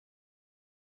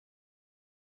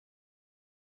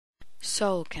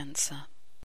Soul cancer.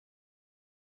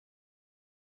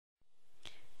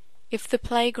 If the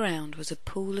playground was a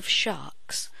pool of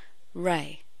sharks,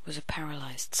 Ray was a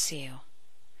paralysed seal.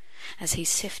 As he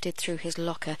sifted through his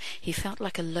locker, he felt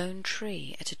like a lone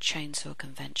tree at a chainsaw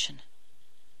convention.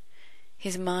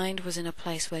 His mind was in a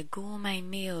place where gourmet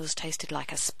meals tasted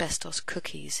like asbestos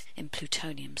cookies in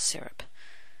plutonium syrup.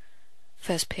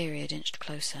 First period inched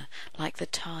closer, like the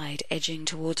tide edging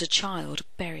towards a child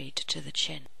buried to the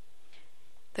chin.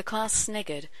 The class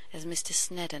sniggered as Mr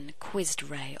Sneddon quizzed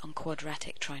Ray on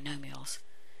quadratic trinomials.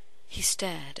 He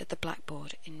stared at the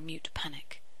blackboard in mute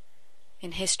panic.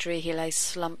 In history he lay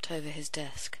slumped over his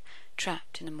desk,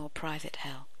 trapped in a more private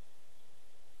hell.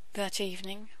 That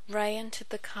evening Ray entered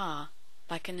the car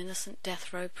like an innocent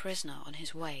death row prisoner on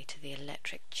his way to the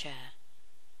electric chair.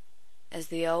 As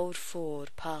the old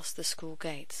Ford passed the school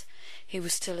gates, he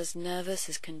was still as nervous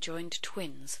as conjoined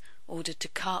twins ordered to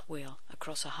cartwheel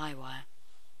across a high wire.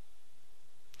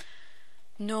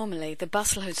 Normally, the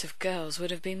busloads of girls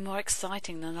would have been more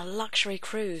exciting than a luxury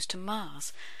cruise to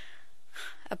Mars.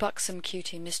 A buxom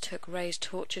cutie mistook Ray's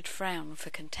tortured frown for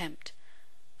contempt.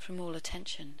 From all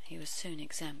attention, he was soon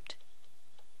exempt.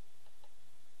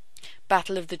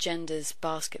 Battle of the Genders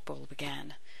basketball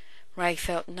began. Ray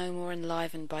felt no more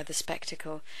enlivened by the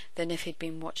spectacle than if he'd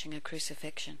been watching a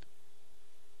crucifixion.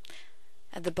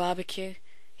 At the barbecue,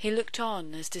 he looked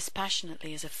on as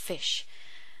dispassionately as a fish,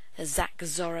 as Zach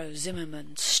Zorro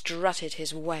Zimmerman strutted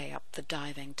his way up the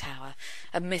diving tower,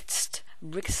 amidst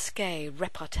risque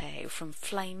repartee from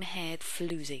flame-haired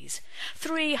floozies.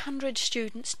 300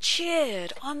 students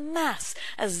cheered en masse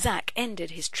as Zach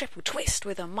ended his triple twist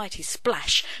with a mighty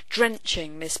splash,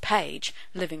 drenching Miss Page,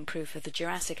 living proof of the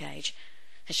Jurassic Age.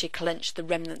 As she clenched the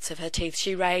remnants of her teeth,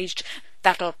 she raged,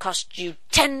 "That'll cost you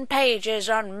 10 pages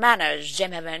on manners,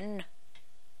 Zimmerman."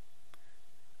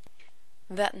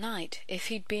 That night, if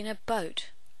he'd been a boat,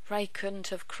 Ray couldn't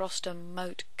have crossed a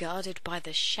moat guarded by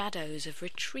the shadows of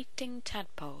retreating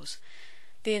tadpoles.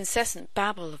 The incessant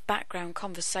babble of background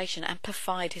conversation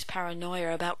amplified his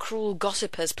paranoia about cruel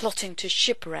gossipers plotting to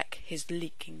shipwreck his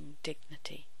leaking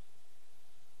dignity.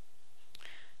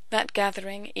 That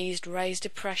gathering eased Ray's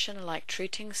depression like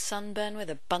treating sunburn with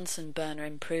a Bunsen burner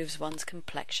improves one's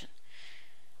complexion.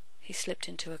 He slipped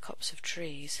into a copse of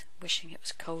trees, wishing it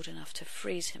was cold enough to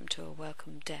freeze him to a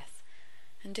welcome death,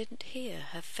 and didn't hear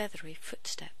her feathery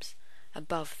footsteps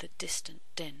above the distant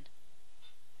din.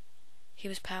 He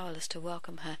was powerless to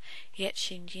welcome her, yet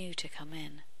she knew to come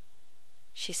in.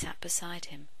 She sat beside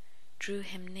him, drew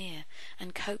him near,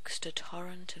 and coaxed a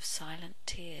torrent of silent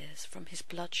tears from his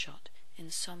bloodshot,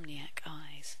 insomniac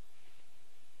eyes.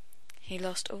 He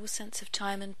lost all sense of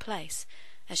time and place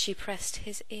as she pressed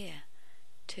his ear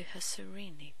to her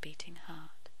serenely beating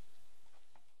heart.